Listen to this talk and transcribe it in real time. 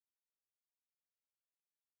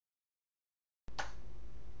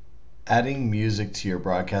Adding music to your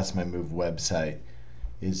Broadcast My Move website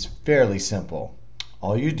is fairly simple.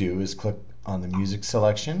 All you do is click on the music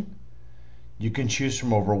selection. You can choose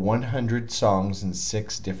from over 100 songs in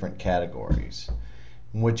 6 different categories.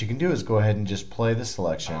 And what you can do is go ahead and just play the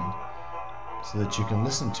selection so that you can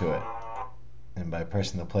listen to it. And by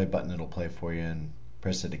pressing the play button, it'll play for you, and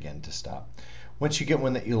press it again to stop. Once you get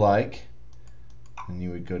one that you like, then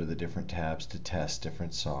you would go to the different tabs to test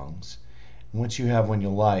different songs. And once you have one you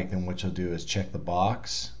like, then what you'll do is check the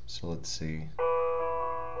box. So let's see.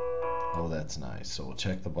 Oh, that's nice. So we'll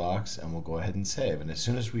check the box and we'll go ahead and save. And as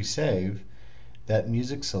soon as we save, that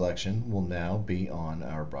music selection will now be on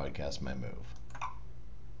our Broadcast My Move.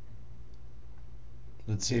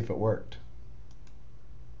 Let's see if it worked.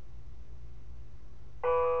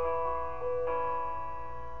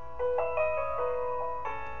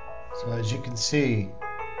 So as you can see,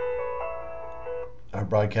 our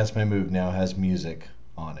Broadcast My Move now has music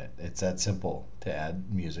on it. It's that simple to add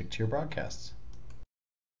music to your broadcasts.